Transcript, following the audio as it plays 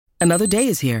Another day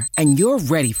is here, and you're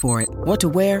ready for it. What to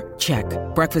wear? Check.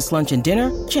 Breakfast, lunch, and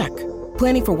dinner? Check.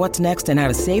 Planning for what's next and how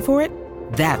to save for it?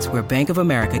 That's where Bank of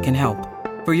America can help.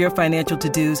 For your financial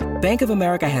to-dos, Bank of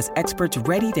America has experts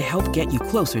ready to help get you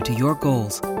closer to your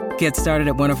goals. Get started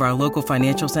at one of our local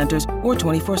financial centers or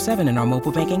 24/7 in our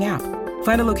mobile banking app.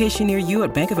 Find a location near you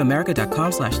at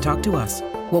bankofamerica.com/talktous.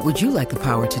 What would you like the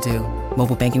power to do?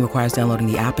 Mobile banking requires downloading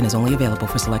the app and is only available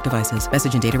for select devices.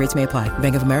 Message and data rates may apply.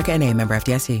 Bank of America N.A., member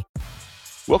FDIC.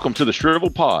 Welcome to the Shrivel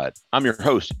Pod. I'm your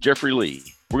host, Jeffrey Lee.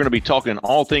 We're going to be talking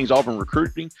all things Auburn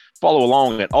recruiting. Follow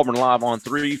along at Auburn Live on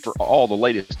 3 for all the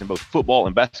latest in both football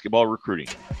and basketball recruiting.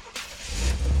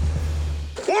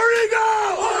 Where you go?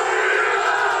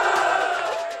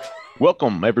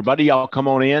 Welcome, everybody. Y'all come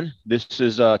on in. This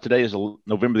is today is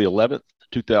November the 11th,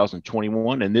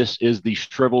 2021, and this is the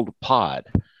Shriveled Pod.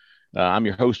 I'm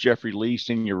your host, Jeffrey Lee,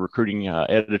 senior recruiting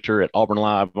editor at Auburn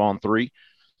Live on 3.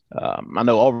 I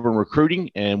know Auburn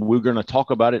recruiting, and we're going to talk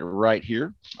about it right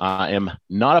here. I am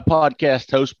not a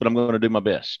podcast host, but I'm going to do my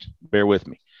best. Bear with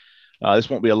me. This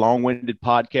won't be a long-winded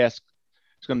podcast.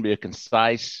 It's going to be a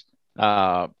concise,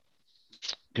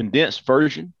 condensed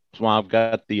version. That's why I've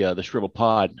got the Shrivel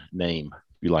Pod name.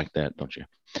 You like that, don't you?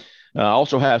 I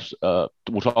also have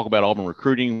we'll talk about Auburn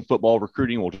recruiting, football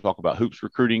recruiting. We'll talk about hoops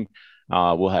recruiting.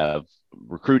 We'll have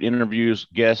recruit interviews,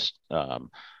 guests, so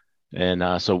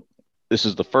this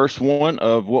is the first one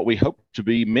of what we hope to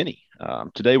be many.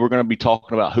 Today we're going to be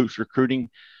talking about hoops recruiting.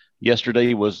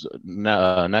 Yesterday was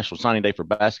National Signing Day for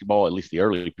basketball, at least the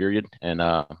early period, and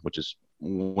which is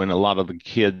when a lot of the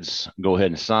kids go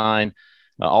ahead and sign.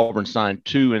 Auburn signed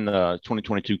 2 in the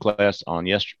 2022 class on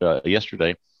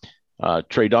yesterday.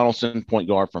 Trey Donaldson, point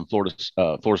guard from Florida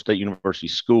State University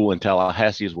School in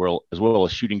Tallahassee, as well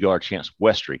as shooting guard Chance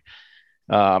Westry.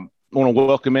 I want to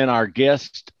welcome in our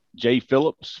guest, Jay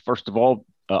Phillips. First of all,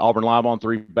 Auburn Live on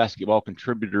 3 basketball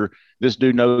contributor. This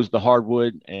dude knows the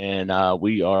hardwood, and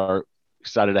we are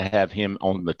excited to have him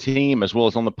on the team as well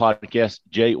as on the podcast.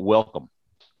 Jay, welcome.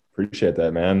 Appreciate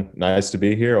that, man. Nice to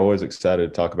be here. Always excited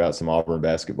to talk about some Auburn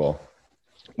basketball.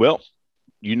 Well,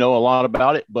 you know a lot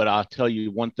about it, but I'll tell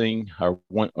you one thing, or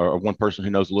one person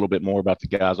who knows a little bit more about the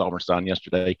guys Auburn signed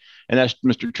yesterday, and that's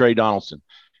Mr. Trey Donaldson.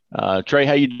 Trey,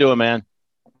 how you doing, man?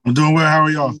 I'm doing well. How are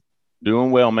y'all?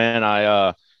 Doing well,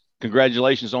 man.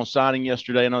 Congratulations on signing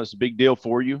yesterday. I know it's a big deal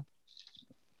for you.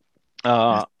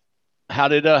 How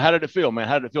did it feel, man?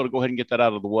 How did it feel to go ahead and get that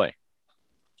out of the way?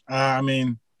 I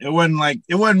mean, it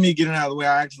wasn't me getting out of the way.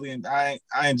 I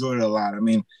enjoyed it a lot. I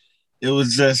mean, it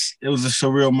was a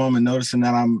surreal moment noticing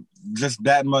that I'm just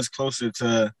that much closer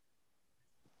to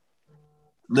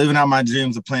living out my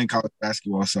dreams of playing college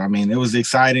basketball. So, I mean, it was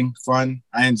exciting, fun.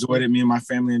 I enjoyed it. Me and my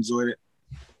family enjoyed it.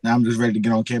 Now I'm just ready to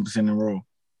get on campus and enroll.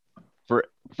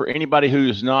 For anybody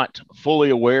who's not fully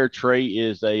aware, Trey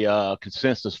is a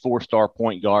consensus 4-star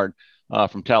point guard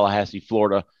from Tallahassee,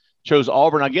 Florida. Chose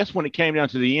Auburn. I guess when it came down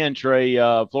to the end, Trey,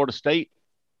 Florida State.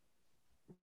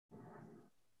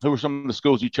 Who were some of the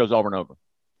schools you chose Auburn over?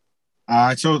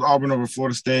 I chose Auburn over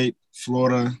Florida State,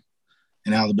 Florida,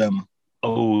 and Alabama.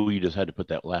 Oh, you just had to put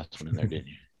that last one in there, didn't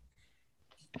you?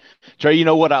 Trey, you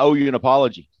know what? I owe you an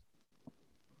apology.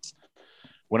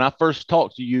 When I first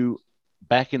talked to you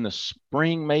back in the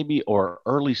spring, maybe, or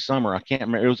early summer, I can't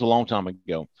remember. It was a long time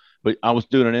ago. But I was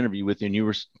doing an interview with you, and you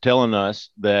were telling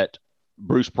us that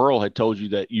Bruce Pearl had told you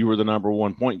that you were the number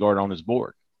 1 point guard on his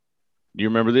board. Do you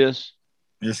remember this?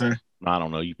 Yes, sir. I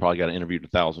don't know. You probably got interviewed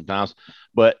 1,000 times.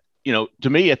 But, to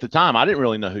me at the time, I didn't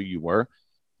really know who you were.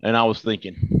 And I was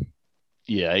thinking,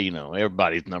 yeah,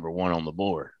 everybody's number 1 on the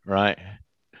board, right?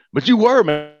 But you were,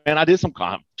 man. I did some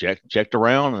checked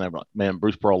around, and like, man,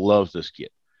 Bruce Pearl loves this kid.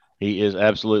 He is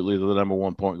absolutely the number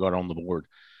 1 point guard on the board.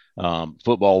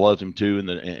 Football loves him too in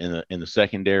the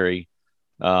secondary.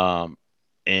 And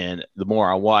the more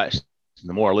I watched,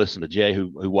 the more I listened to Jay,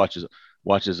 who watches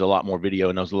a lot more video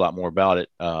and knows a lot more about it.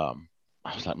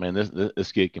 I was like, man,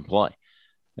 this kid can play.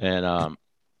 And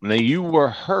then you were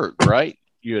hurt, right?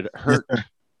 You had hurt.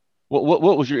 What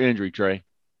was your injury, Trey?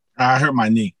 I hurt my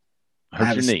knee.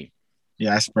 Hurt your knee?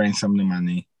 Yeah, I sprained something in my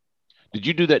knee. Did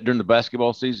you do that during the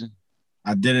basketball season?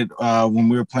 I did it when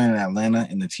we were playing in Atlanta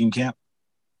in the team camp.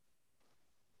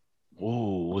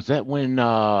 Oh, was that when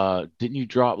didn't you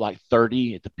drop like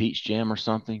 30 at the Peach Jam or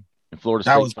something in Florida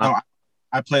State?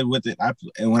 I played with it.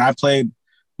 When I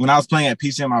was playing at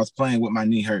Peach Jam, I was playing with my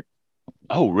knee hurt.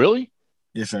 Oh, really?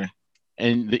 Yes, sir.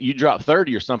 And you dropped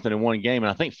 30 or something in one game, and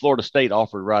I think Florida State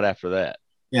offered right after that.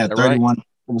 Yeah, 31. Right?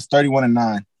 It was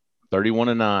 31-9.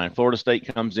 31-9. Florida State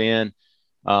comes in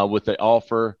with the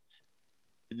offer.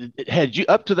 Had you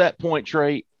up to that point,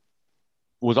 Trey?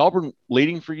 was Auburn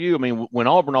leading for you? I mean, when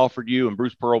Auburn offered you and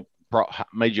Bruce Pearl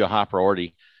made you a high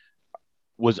priority,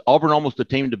 was Auburn almost the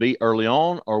team to beat early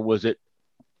on, or was it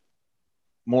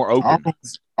more open?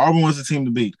 Auburn was the team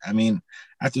to beat. I mean,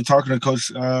 after talking to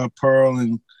Coach Pearl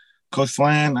and Coach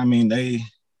Flan, I mean, they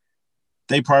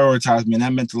prioritized me, and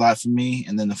that meant a lot for me.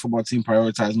 And then the football team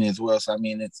prioritized me as well. So I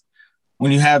mean, it's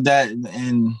when you have that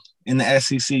in the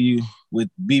SEC, with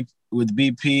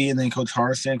BP and then Coach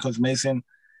Harsin, Coach Mason,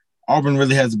 Auburn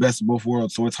really has the best of both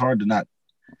worlds. So it's hard to not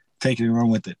take it and run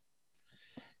with it.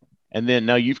 And then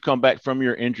now you've come back from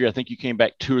your injury. I think you came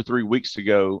back 2 or 3 weeks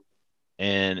ago,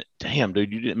 and damn,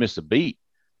 dude, you didn't miss a beat.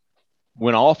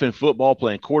 Went off in football,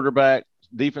 playing quarterback,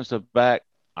 defensive back.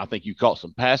 I think you caught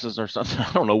some passes or something.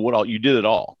 I don't know what all you did at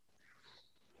all.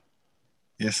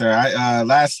 Yes, sir. I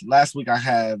last week I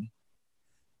had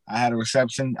a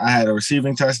reception. I had a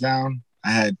receiving touchdown.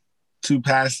 I had 2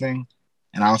 passing,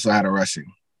 and I also had a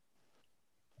rushing.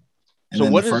 And so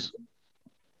what is?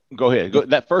 Go ahead.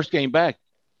 That first game back.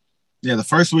 Yeah, the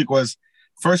first week was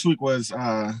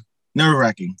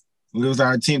nerve-wracking. It was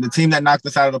the team that knocked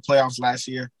us out of the playoffs last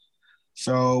year.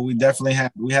 So we definitely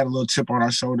had a little chip on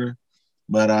our shoulder.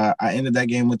 But I ended that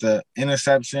game with an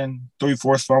interception, 3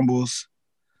 forced fumbles,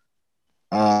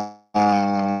 2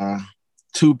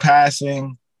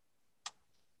 passing,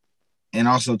 and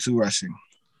also 2 rushing.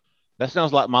 That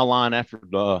sounds like my line after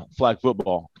the flag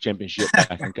football championship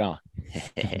back in college.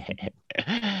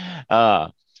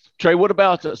 Trey, what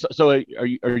about so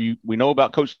are you we know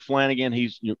about Coach Flanagan.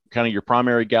 He's kind of your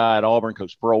primary guy at Auburn.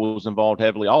 Coach Pearl was involved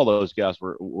heavily. All those guys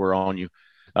were on you.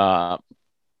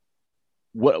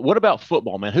 What about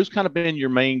football, man? Who's kind of been your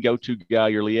main go-to guy,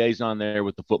 your liaison there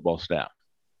with the football staff?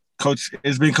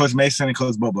 It's been Coach Mason and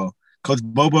Coach Bobo. Coach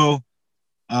Bobo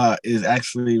is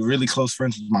actually really close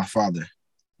friends with my father.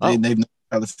 They've known each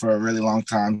other for a really long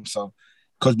time. So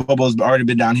Coach Bobo's already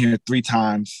been down here 3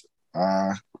 times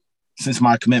since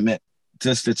my commitment,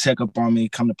 just to check up on me,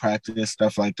 come to practice,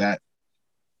 stuff like that.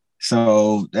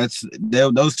 So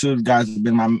those 2 guys have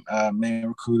been my main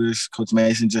recruiters. Coach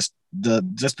Mason, just the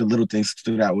little things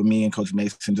stood out with me and Coach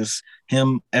Mason. Just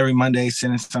him every Monday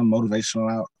sending some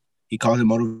motivational out. He calls it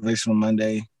Motivational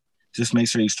Monday. Just make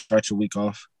sure you start your week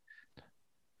off.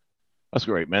 That's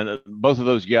great, man. Both of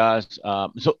those guys.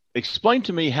 So explain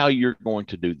to me how you're going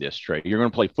to do this, Trey. You're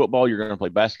going to play football. You're going to play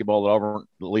basketball at Auburn.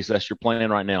 At least that's your plan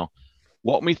right now.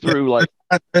 Walk me through,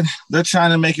 they're trying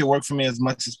to make it work for me as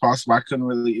much as possible. I couldn't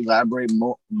really elaborate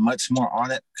much more on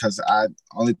it because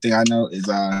only thing I know is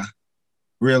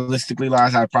realistically,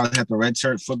 lies I probably have to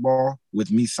redshirt football with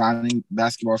me signing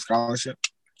basketball scholarship,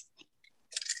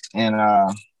 and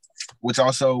which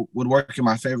also would work in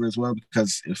my favor as well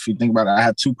because if you think about it, I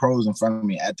have 2 pros in front of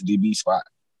me at the DB spot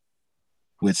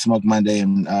with Smoke Monday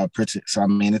and Pritchett. So I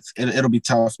mean, it'll be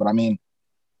tough, but I mean,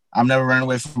 I'm never running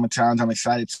away from a challenge. I'm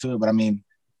excited to it, but I mean,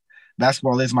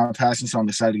 basketball is my passion, so I'm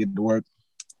excited to get to work.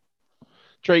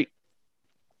 Trey,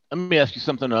 let me ask you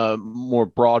something, more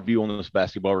broad view on this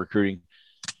basketball recruiting.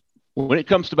 When it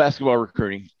comes to basketball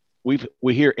recruiting, we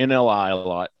hear NLI a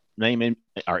lot,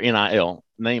 NIL,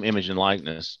 name, image, and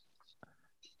likeness.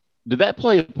 Did that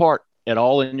play a part at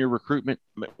all in your recruitment?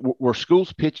 Were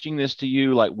schools pitching this to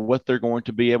you, like what they're going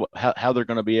to be able, how they're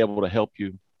going to be able to help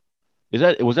you?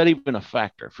 Was that even a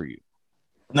factor for you?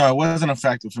 No, it wasn't a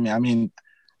factor for me. I mean,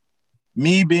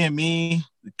 me being me,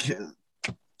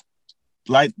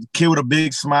 like kid with a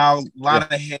big smile, a lot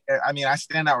of hair. I mean, I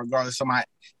stand out regardless. So my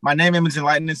name, image, and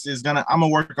likeness I'm gonna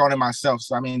work on it myself.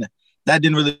 So I mean, that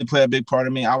didn't really play a big part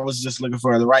of me. I was just looking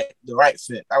for the right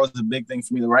fit. That was the big thing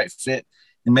for me, the right fit,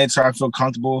 and made sure I feel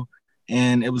comfortable,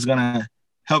 and it was gonna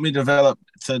help me develop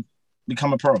to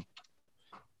become a pro.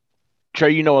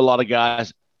 Trey, you know a lot of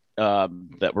guys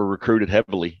that were recruited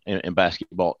heavily in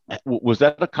basketball. Was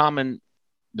that a common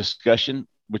discussion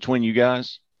between you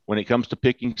guys when it comes to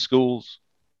picking schools?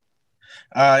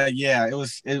 Yeah, it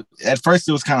was. At first,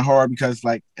 it was kind of hard because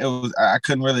I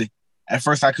couldn't really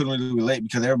relate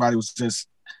because everybody was just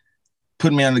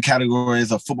putting me in the category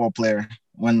as a football player.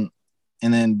 And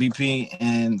then BP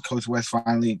and Coach West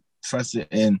finally trusted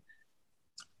and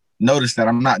noticed that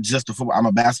I'm not just I'm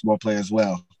a basketball player as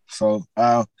well. So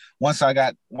once I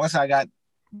got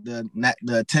the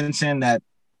attention that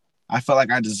I felt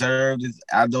like I deserved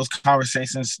out of those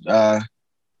conversations,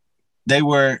 they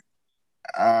were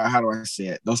how do I say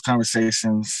it? Those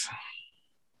conversations,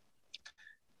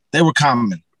 they were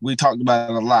common. We talked about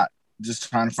it a lot, just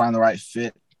trying to find the right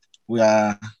fit. We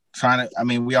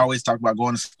we always talk about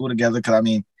going to school together because, I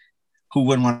mean, who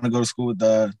wouldn't want to go to school with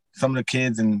some of the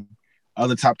kids and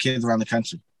other top kids around the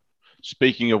country?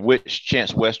 Speaking of which,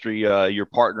 Chance Westry, your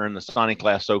partner in the signing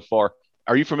class so far,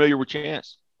 are you familiar with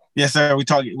Chance? Yes, sir. We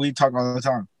talk all the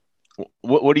time.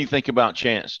 What do you think about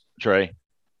Chance, Trey?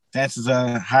 Chance is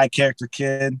a high character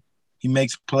kid. He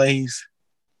makes plays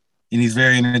and he's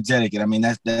very energetic. And I mean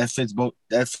that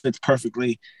fits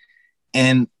perfectly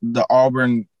in the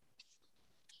Auburn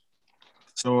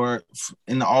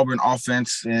in the Auburn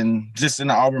offense and just in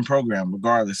the Auburn program,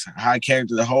 regardless. High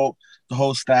character, the whole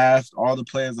staff, all the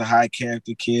players are high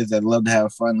character kids that love to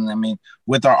have fun. And I mean,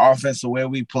 with our offense, the way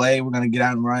we play, we're gonna get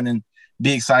out and run and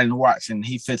be exciting to watch. And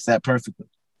he fits that perfectly.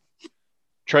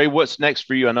 Trey, what's next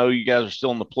for you? I know you guys are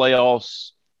still in the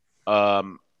playoffs.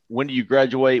 When do you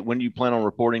graduate? When do you plan on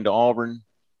reporting to Auburn?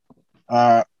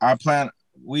 I've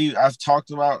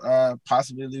talked about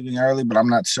possibly leaving early, but I'm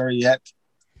not sure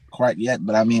quite yet.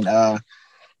 But I mean,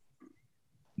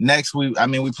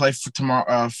 we play for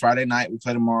tomorrow, Friday night. We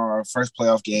play tomorrow, our first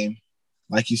playoff game,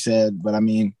 like you said. But I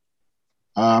mean,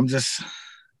 I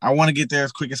want to get there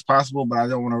as quick as possible, but I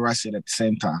don't want to rush it at the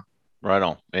same time. Right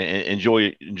on. And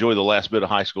enjoy the last bit of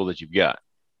high school that you've got.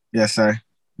 Yes, sir.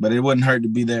 But it wouldn't hurt to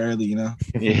be there early, you know.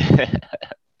 Yeah.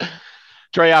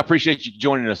 Trey, I appreciate you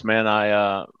joining us, man.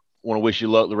 I want to wish you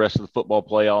luck the rest of the football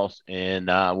playoffs, and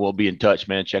we'll be in touch,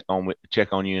 man. Check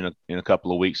on you in a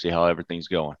couple of weeks, see how everything's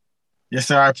going. Yes,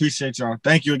 sir. I appreciate y'all.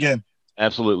 Thank you again.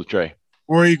 Absolutely, Trey.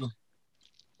 War Eagle.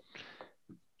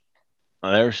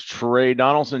 There's Trey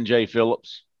Donaldson, Jay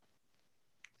Phillips.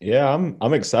 Yeah,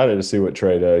 I'm excited to see what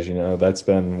Trey does. That's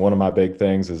been one of my big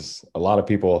things is a lot of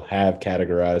people have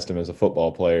categorized him as a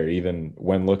football player, even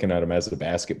when looking at him as a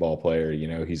basketball player.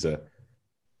 He's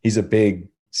a big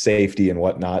safety and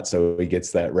whatnot, so he gets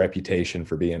that reputation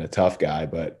for being a tough guy,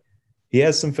 but he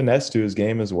has some finesse to his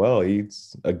game as well.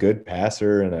 He's a good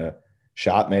passer and a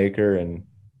shot maker and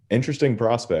interesting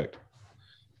prospect.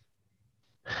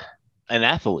 An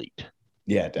athlete.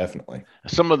 Yeah, definitely.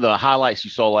 Some of the highlights you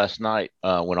saw last night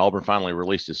when Auburn finally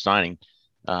released his signing,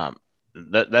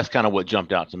 that's kind of what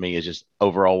jumped out to me is just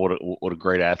overall what a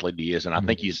great athlete he is. And I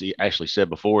think he actually said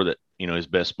before that, his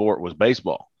best sport was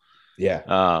baseball.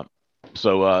 Yeah.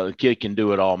 So the kid can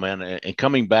do it all, man. And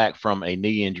coming back from a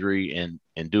knee injury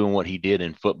and doing what he did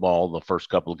in football the first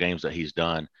couple of games that he's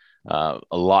done, a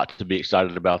lot to be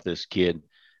excited about this kid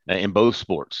in both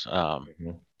sports.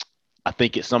 I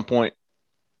think at some point,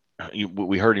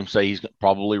 we heard him say he's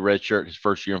probably redshirt his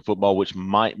first year in football, which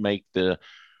might make the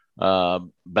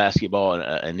basketball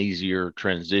an easier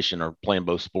transition or playing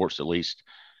both sports at least.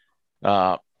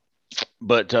 But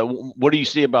what do you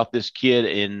see about this kid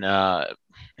in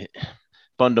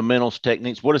fundamentals,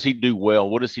 techniques? What does he do well?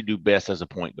 What does he do best as a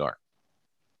point guard?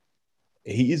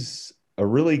 He's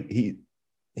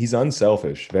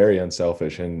unselfish, very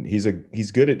unselfish, and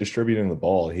he's good at distributing the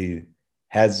ball. He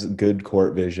has good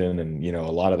court vision, and a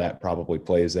lot of that probably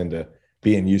plays into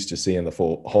being used to seeing the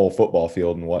whole football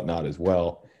field and whatnot as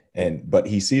well. But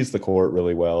he sees the court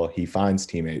really well. He finds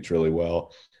teammates really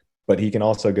well, but he can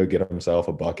also go get himself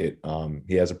a bucket.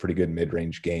 He has a pretty good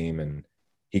mid-range game, and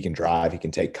he can drive. He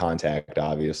can take contact.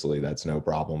 Obviously, that's no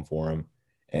problem for him.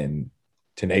 And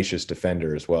tenacious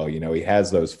defender as well. He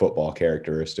has those football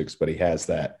characteristics, but he has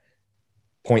that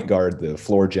point guard, the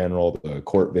floor general, the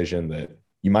court vision that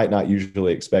you might not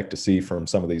usually expect to see from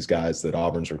some of these guys that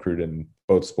Auburn's recruited in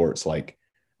both sports, like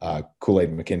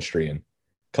Kool-Aid McKinstry and a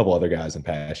couple other guys in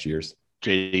past years.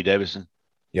 J.D. Davison.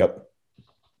 Yep.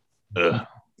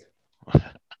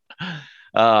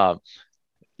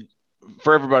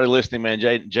 For everybody listening, man,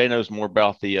 Jay knows more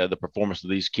about the performance of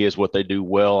these kids, what they do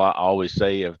well. I always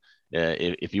say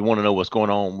if you want to know what's going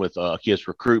on with kids'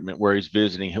 recruitment, where he's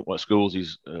visiting, what schools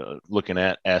he's looking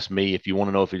at, ask me. If you want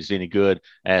to know if he's any good,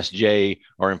 ask Jay,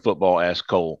 or in football, ask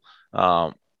Cole.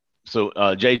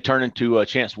 So Jay turned into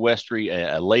Chance Westry,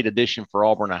 a late addition for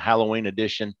Auburn, a Halloween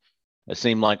edition. It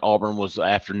seemed like Auburn was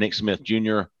after Nick Smith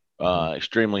Jr.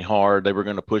 Extremely hard. They were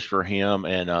going to push for him,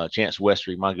 and Chance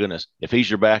Westry, my goodness, if he's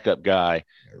your backup guy,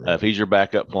 if he's your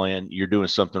backup plan, you're doing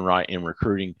something right in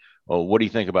recruiting. What do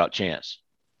you think about Chance?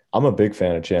 I'm a big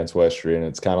fan of Chance Westry, and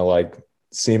it's kind of like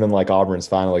seeming like Auburn's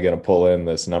finally going to pull in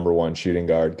this number one shooting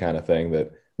guard kind of thing that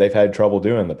they've had trouble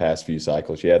doing the past few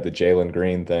cycles. You had the Jalen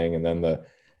Green thing, and then the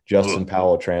Justin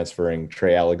Powell transferring,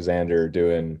 Trey Alexander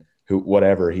doing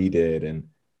whatever he did.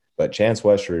 But Chance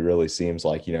Westry really seems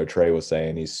like, Trey was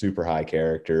saying, he's super high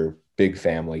character, big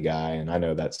family guy. And I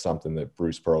know that's something that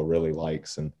Bruce Pearl really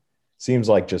likes and seems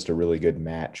like just a really good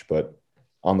match. But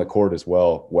on the court as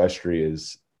well, Westry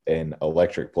is an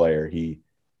electric player.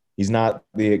 He's not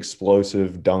the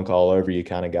explosive dunk all over you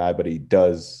kind of guy, but he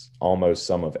does almost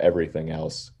some of everything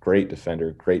else. Great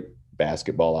defender, great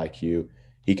basketball IQ.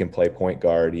 He can play point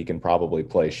guard. He can probably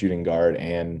play shooting guard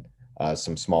and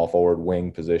some small forward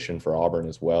wing position for Auburn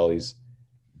as well. He's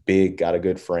big, got a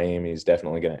good frame. He's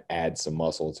definitely going to add some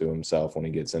muscle to himself when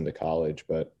he gets into college,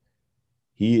 but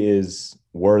he is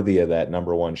worthy of that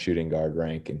number one shooting guard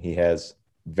rank, and he has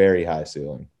very high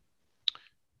ceiling.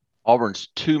 Auburn's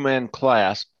two-man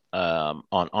class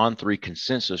on three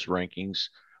consensus rankings.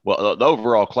 Well, the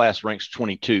overall class ranks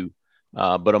 22,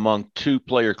 but among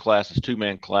two-player classes,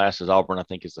 two-man classes, Auburn, I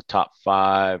think, is the top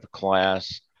 5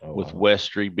 class, with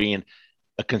Westry being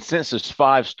a consensus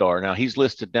 5-star. Now, he's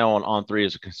listed now on three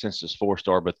as a consensus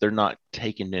 4-star, but they're not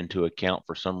taking into account,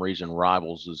 for some reason,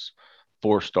 Rivals'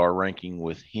 4-star ranking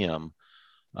with him.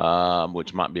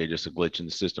 Which might be just a glitch in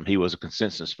the system. He was a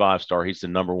consensus 5-star. He's the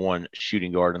number one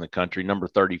shooting guard in the country, number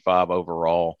 35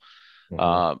 overall.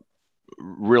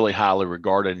 Really highly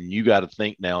regarded. And you got to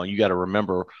think now, and you got to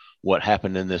remember what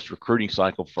happened in this recruiting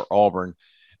cycle for Auburn.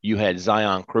 You had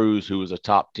Zion Cruz, who was a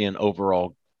top 10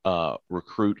 overall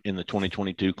recruit in the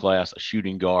 2022 class, a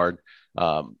shooting guard.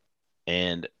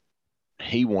 And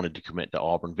he wanted to commit to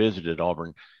Auburn, visited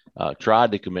Auburn,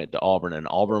 tried to commit to Auburn, and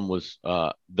Auburn was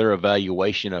their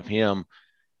evaluation of him.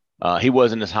 He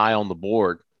wasn't as high on the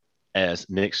board as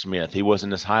Nick Smith. He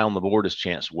wasn't as high on the board as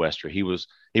Chance Westry.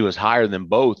 He was higher than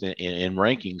both in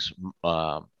rankings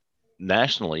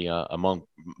nationally among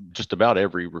just about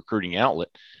every recruiting outlet.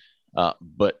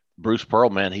 But Bruce Pearl,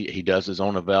 man, he does his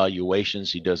own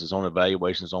evaluations. He does his own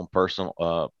evaluations on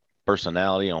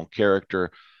personality, on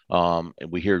character. And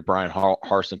we hear Brian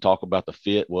Harsin talk about the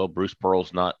fit. Well, Bruce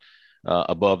Pearl's not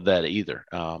above that either.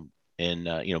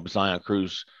 Zion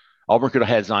Cruz, Auburn could have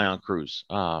had Zion Cruz.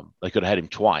 They could have had him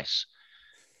twice.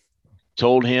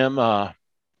 Told him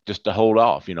just to hold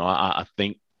off. I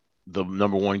think the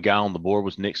number one guy on the board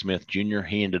was Nick Smith Jr.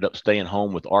 He ended up staying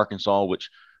home with Arkansas, which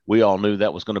we all knew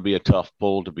that was going to be a tough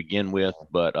pull to begin with.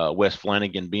 But Wes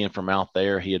Flanagan, being from out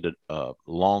there, he had a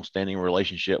long-standing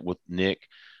relationship with Nick.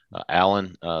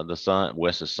 Allen, the son,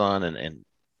 Wes's son, and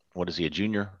what is he, a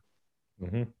junior?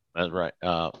 Mm-hmm. That's right.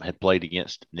 Had played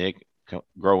against Nick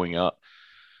growing up.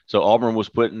 So Auburn was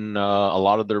putting a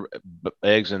lot of their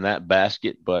eggs in that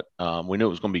basket, but we knew it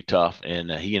was going to be tough, and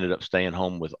he ended up staying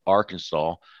home with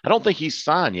Arkansas. I don't think he's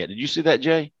signed yet. Did you see that,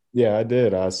 Jay? Yeah, I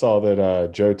did. I saw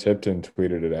that Joe Tipton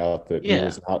tweeted it out that he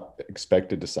was not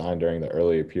expected to sign during the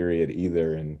earlier period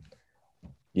either. And,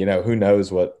 who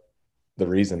knows what the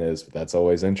reason is, but that's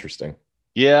always interesting.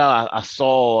 Yeah, I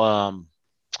saw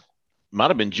might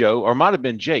have been Joe or might have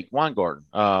been Jake Weingarten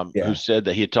who said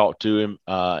that he had talked to him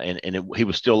he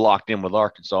was still locked in with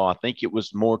Arkansas. I think it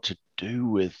was more to do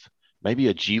with maybe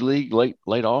a G League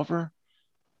late offer.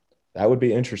 That would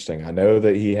be interesting. I know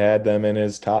that he had them in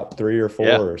his top 3 or 4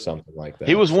 or something like that.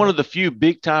 He was one of the few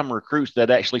big time recruits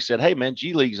that actually said, "Hey man,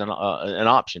 G League's an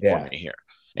option for me here,"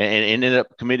 and ended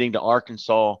up committing to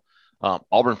Arkansas.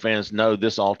 Auburn fans know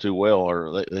this all too well,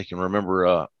 or they can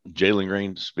remember Jalen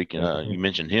Green speaking. You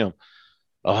mentioned him.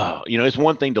 It's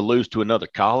one thing to lose to another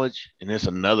college, and it's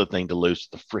another thing to lose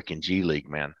to the freaking G League,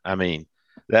 man. I mean,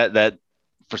 that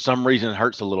for some reason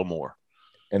hurts a little more.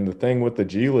 And the thing with the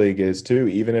G League is, too,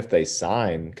 even if they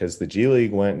sign, because the G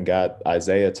League went and got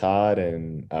Isaiah Todd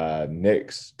and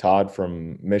Todd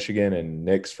from Michigan and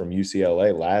Nix from UCLA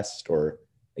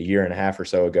a year and a half or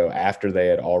so ago, after they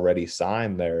had already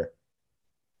signed their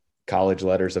college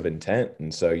letters of intent.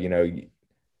 And so,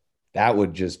 that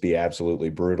would just be absolutely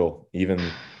brutal.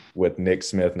 Even with Nick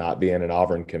Smith not being an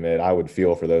Auburn commit, I would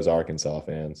feel for those Arkansas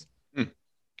fans.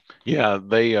 Yeah,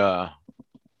 they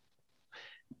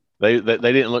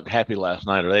didn't look happy last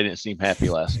night, or they didn't seem happy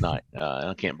last night.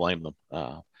 I can't blame them.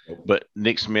 But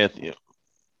Nick Smith,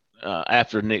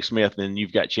 after Nick Smith, then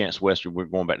you've got Chance Westry. We're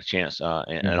going back to Chance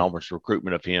and Auburn's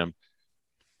recruitment of him.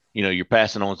 You're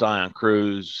passing on Zion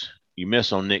Cruz. You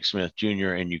miss on Nick Smith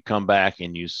Jr., and you come back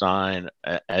and you sign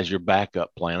as your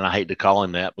backup plan. And I hate to call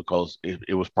him that because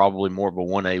it was probably more of a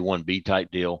 1A, 1B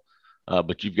type deal.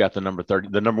 But you've got the number 30,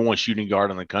 the number one shooting guard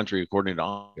in the country, according to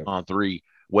On Three,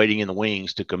 waiting in the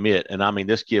wings to commit. And I mean,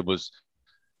 this kid was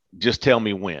just tell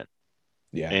me when.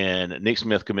 Yeah. And Nick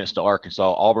Smith commits to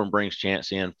Arkansas. Auburn brings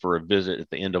Chance in for a visit at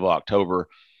the end of October.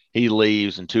 He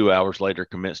leaves, and 2 hours later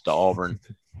commits to Auburn.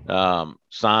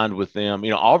 Signed with them.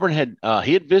 Auburn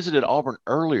he had visited Auburn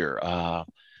earlier. I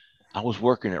was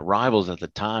working at Rivals at the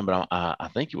time, but I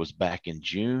think it was back in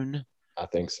June. I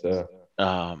think so.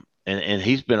 And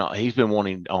he's been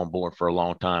wanting on board for a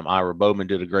long time. Ira Bowman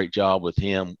did a great job with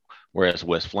him, whereas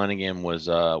Wes Flanagan was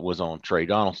on Trey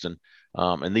Donaldson.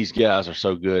 And these guys are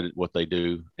so good at what they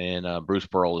do. And Bruce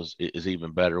Pearl is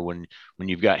even better when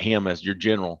you've got him as your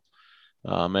general.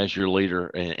 As your leader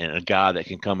and a guy that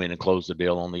can come in and close the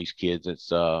deal on these kids. It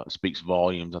speaks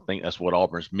volumes. I think that's what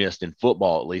Auburn's missed in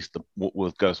football, at least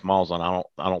with Gus Malzahn.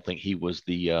 I don't think he was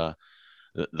the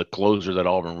the closer that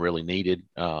Auburn really needed.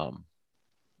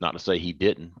 Not to say he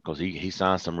didn't, because he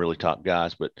signed some really top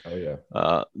guys, but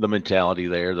the mentality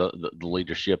there, the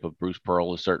leadership of Bruce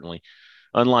Pearl is certainly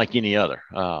unlike any other.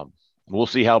 We'll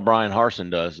see how Brian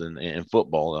Harsin does in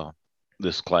football.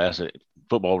 This class,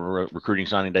 football recruiting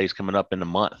signing day is coming up in a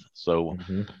month, so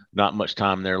not much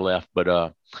time there left.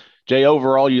 But Jay,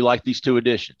 overall, you like these two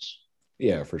additions?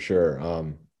 Yeah, for sure.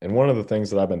 And one of the things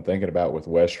that I've been thinking about with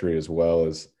Westry as well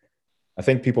is I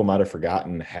think people might have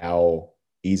forgotten how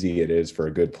easy it is for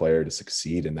a good player to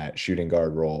succeed in that shooting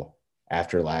guard role.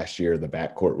 After last year, the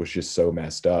backcourt was just so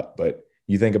messed up. But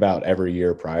you think about every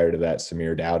year prior to that,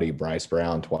 Samir Dowdy, Bryce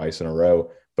Brown twice in a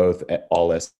row, both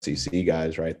all SEC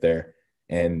guys right there.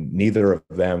 And neither of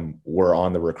them were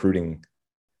on the recruiting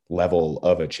level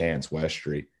of a Chance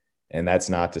Westry. And that's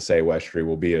not to say Westry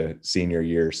will be a senior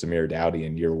year Samir Dowdy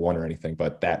in year one or anything,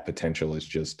 but that potential is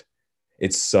just –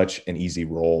 it's such an easy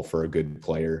role for a good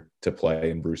player to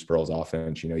play in Bruce Pearl's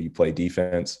offense. You play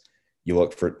defense, you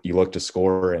look to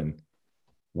score and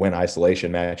win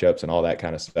isolation matchups and all that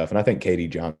kind of stuff. And I think Katie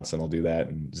Johnson will do that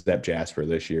and Zep Jasper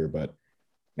this year. But,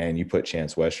 man, you put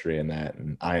Chance Westry in that,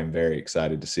 and I am very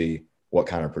excited to see what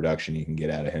kind of production you can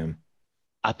get out of him.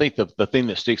 I think the thing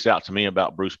that sticks out to me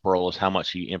about Bruce Pearl is how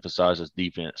much he emphasizes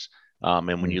defense.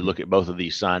 And when you look at both of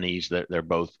these signees, they're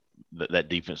both that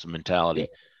defensive mentality.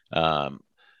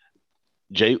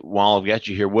 Jay, while I've got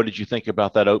you here, what did you think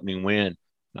about that opening win?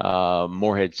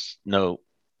 Morehead's no,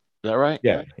 is that right?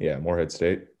 Yeah, Morehead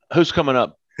State. Who's coming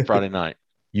up Friday night?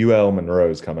 UL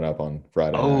Monroe's coming up on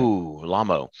Friday night. Oh,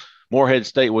 Lamo. Morehead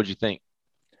State, what'd you think?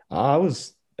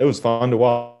 It was fun to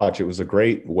watch. It was a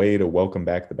great way to welcome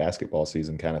back the basketball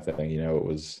season kind of thing.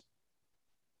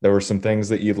 There were some things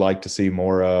that you'd like to see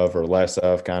more of or less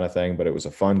of kind of thing, but it was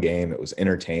a fun game. It was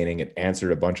entertaining. It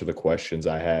answered a bunch of the questions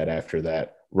I had after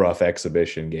that rough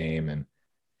exhibition game. And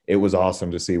it was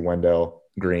awesome to see Wendell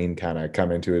Green kind of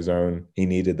come into his own. He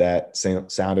needed that.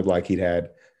 Sounded like he'd had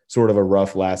sort of a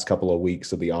rough last couple of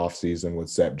weeks of the offseason with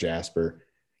Zep Jasper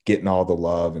getting all the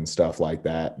love and stuff like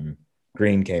that. And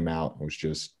Green came out and was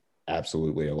just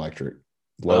absolutely electric.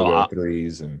 Logo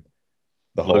threes and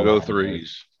the whole logo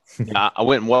threes. I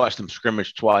went and watched them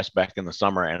scrimmage twice back in the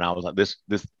summer, and I was like, this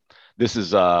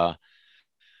is I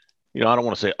don't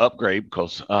want to say upgrade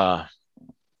because from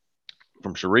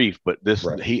Sharif, but this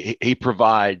right. he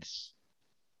provides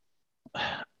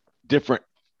different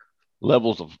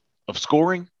levels of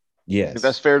scoring. Yes, if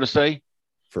that's fair to say.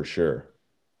 For sure.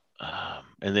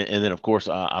 And then of course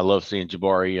I love seeing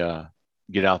Jabari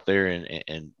get out there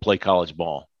and play college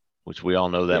ball, which we all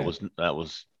know that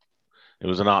was it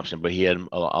was an option, but he had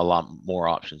a lot more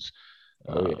options.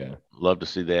 Love to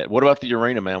see that. What about the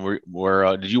arena, man?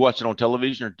 Where did you watch it on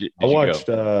television, or did I watched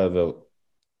the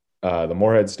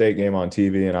Morehead State game on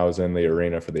TV, and I was in the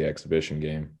arena for the exhibition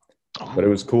game. Oh. But it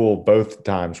was cool. Both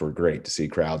times were great to see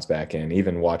crowds back in.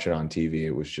 Even watching on TV,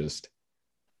 it was just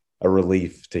a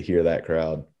relief to hear that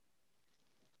crowd.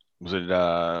 Was it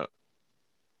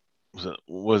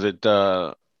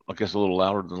I guess a little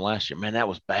louder than last year? Man, that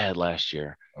was bad last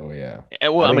year. Oh yeah.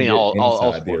 Well, I mean, all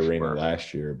the arena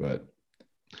last year, but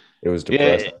it was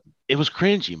depressing. Yeah, it was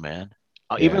cringy, man.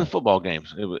 Even the football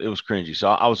games, it was cringy. So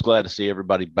I was glad to see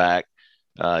everybody back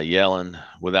yelling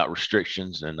without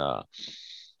restrictions, and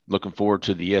looking forward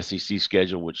to the SEC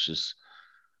schedule, which is,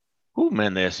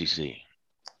 the SEC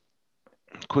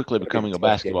quickly becoming a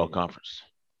basketball conference.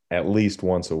 At least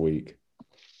once a week.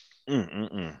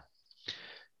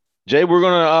 Jay, we're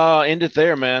going to end it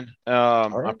there, man.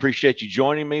 Right. I appreciate you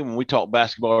joining me. When we talk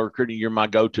basketball recruiting, you're my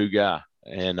go-to guy.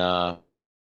 And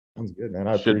sounds good, man.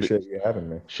 I appreciate you having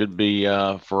me. Should be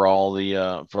for all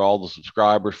the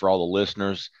subscribers, for all the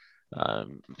listeners.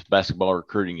 Basketball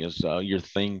recruiting is your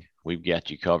thing. We've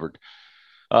got you covered.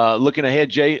 Looking ahead,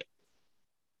 Jay,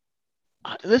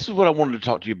 this is what I wanted to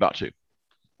talk to you about too,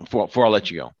 before I let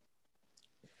you go.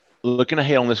 Looking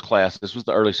ahead on this class, this was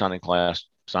the early signing class,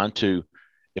 signed 2.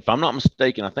 If I'm not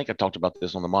mistaken, I think I talked about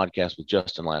this on the podcast with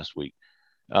Justin last week.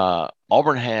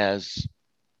 Auburn's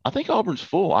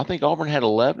full. I think Auburn had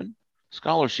 11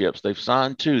 scholarships. They've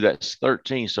signed 2. That's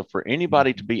 13. So for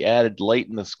anybody to be added late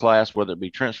in this class, whether it be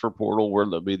transfer portal,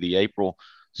 whether it be the April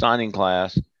signing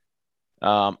class,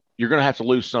 you're going to have to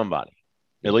lose somebody,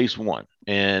 at least one.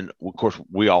 And of course,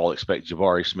 we all expect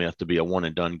Jabari Smith to be a one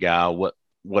and done guy. What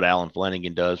Alan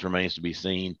Flanagan does remains to be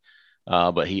seen.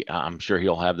 But I'm sure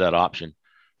he'll have that option.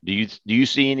 Do you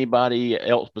see anybody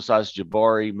else besides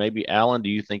Jabari? Maybe Alan, do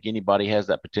you think anybody has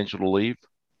that potential to leave?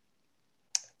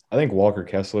 I think Walker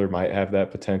Kessler might have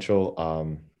that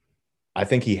potential. I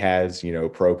think he has,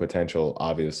 pro potential,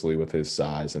 obviously, with his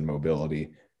size and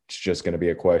mobility. It's just going to be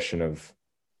a question of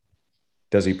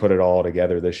does he put it all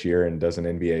together this year, and does an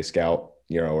NBA scout,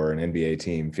 or an NBA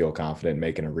team feel confident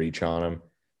making a reach on him?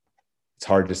 It's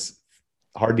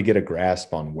hard to get a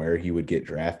grasp on where he would get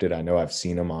drafted. I know I've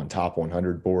seen him on top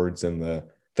 100 boards in the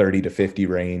 30 to 50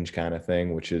 range kind of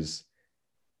thing, which is,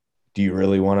 do you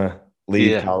really want to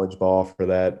leave college ball for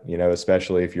that?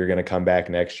 Especially if you're going to come back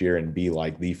next year and be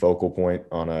like the focal point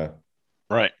on a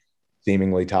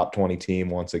seemingly top 20 team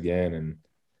once again.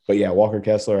 But yeah, Walker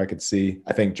Kessler, I could see.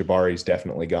 I think Jabari's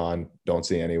definitely gone. Don't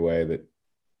see any way that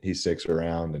he sticks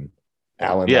around. And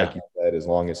Allen, like you said, as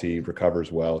long as he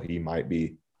recovers well, he might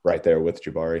be right there with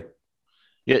Jabari.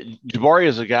 Yeah, Jabari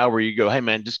is a guy where you go, hey,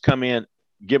 man, just come in,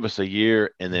 give us a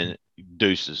year, and then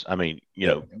deuces. I mean,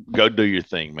 go do your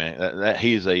thing, man.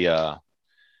 He's a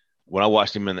when I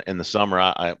watched him in the summer,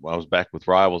 I was back with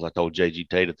Rivals. I told JG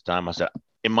Tate at the time, I said,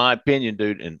 in my opinion,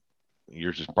 dude, and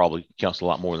yours is probably counts a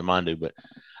lot more than mine do, but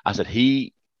I said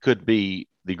he could be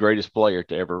the greatest player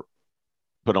to ever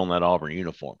put on that Auburn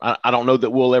uniform. I don't know that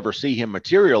we'll ever see him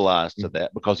materialize to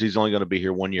that because he's only going to be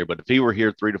here 1 year. But if he were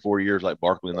here 3 to 4 years like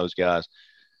Barkley and those guys,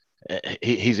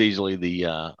 he's easily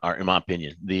or in my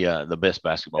opinion, the best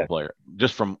basketball player.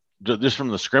 Just from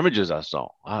the scrimmages I saw,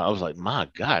 I was like, my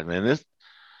God, man,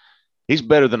 he's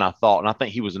better than I thought. And I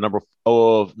think he was the number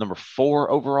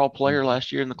 4 overall player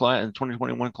last year in the class, in the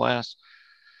 2021 class.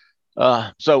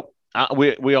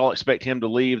 We all expect him to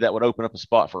leave. That would open up a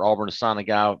spot for Auburn to sign a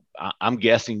guy. I'm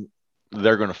guessing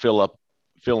they're going to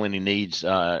fill any needs,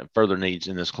 further needs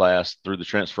in this class through the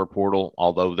transfer portal,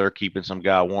 although they're keeping some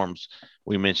guy warms.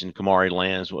 We mentioned Kamari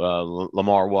Lands,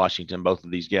 Lamar Washington. Both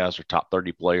of these guys are top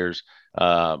 30 players.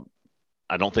 I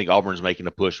don't think Auburn's making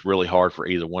a push really hard for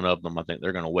either one of them. I think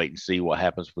they're going to wait and see what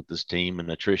happens with this team and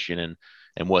attrition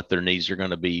and what their needs are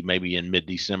going to be maybe in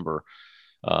mid-December,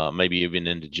 maybe even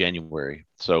into January.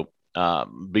 So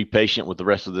be patient with the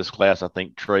rest of this class. I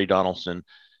think Trey Donaldson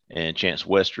and Chance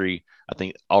Westry, I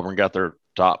think Auburn got their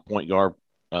top point guard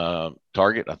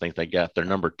target. I think they got their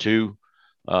number 2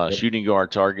 shooting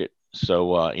guard target.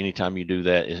 So anytime you do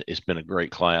that, it's been a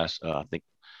great class.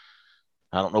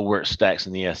 I don't know where it stacks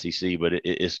in the SEC, but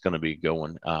it's going to be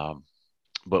going.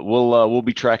 But we'll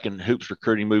be tracking hoops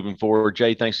recruiting moving forward.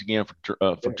 Jay, thanks again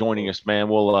for joining us, man.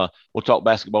 We'll talk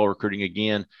basketball recruiting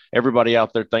again. Everybody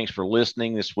out there, thanks for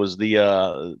listening. This was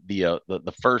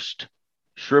the first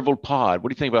Shriveled Pod. What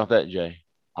do you think about that, Jay?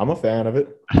 I'm a fan of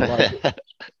it. I like it.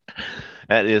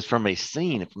 That is from a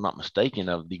scene, if I'm not mistaken,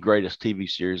 of the greatest TV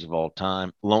series of all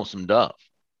time, Lonesome Dove.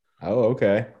 Oh,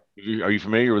 okay. Are you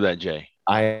familiar with that, Jay?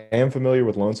 I am familiar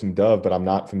with Lonesome Dove, but I'm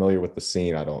not familiar with the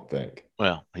scene, I don't think.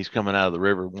 Well, he's coming out of the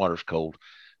river. Water's cold.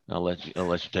 I'll let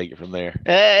you take it from there.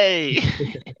 Hey.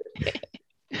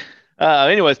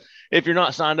 Anyways, if you're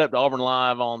not signed up to Auburn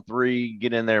Live on 3,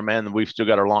 get in there, man. We've still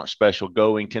got our launch special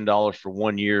going. $10 for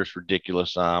 1 year is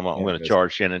ridiculous. I'm going to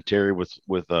charge Shannon Terry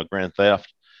with grand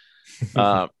theft.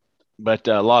 But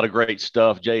a lot of great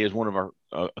stuff. Jay is one of our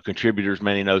contributors.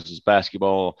 Man, he knows his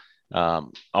basketball.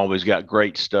 Always got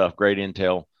great stuff, great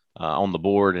intel on the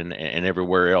board and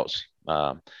everywhere else.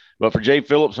 But for Jay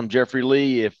Phillips, I'm Jeffrey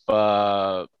Lee.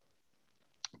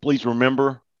 Please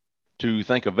remember to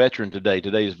thank a veteran today.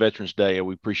 Today is Veterans Day, and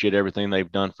we appreciate everything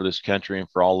they've done for this country and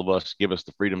for all of us. Give us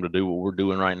the freedom to do what we're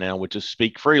doing right now, which is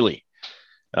speak freely.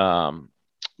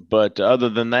 But other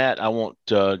than that, I want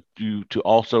you to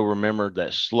also remember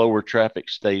that slower traffic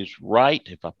stays right.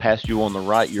 If I pass you on the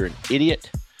right, you're an idiot.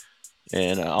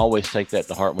 And always take that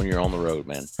to heart when you're on the road,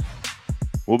 man.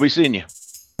 We'll be seeing you.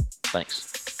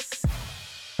 Thanks.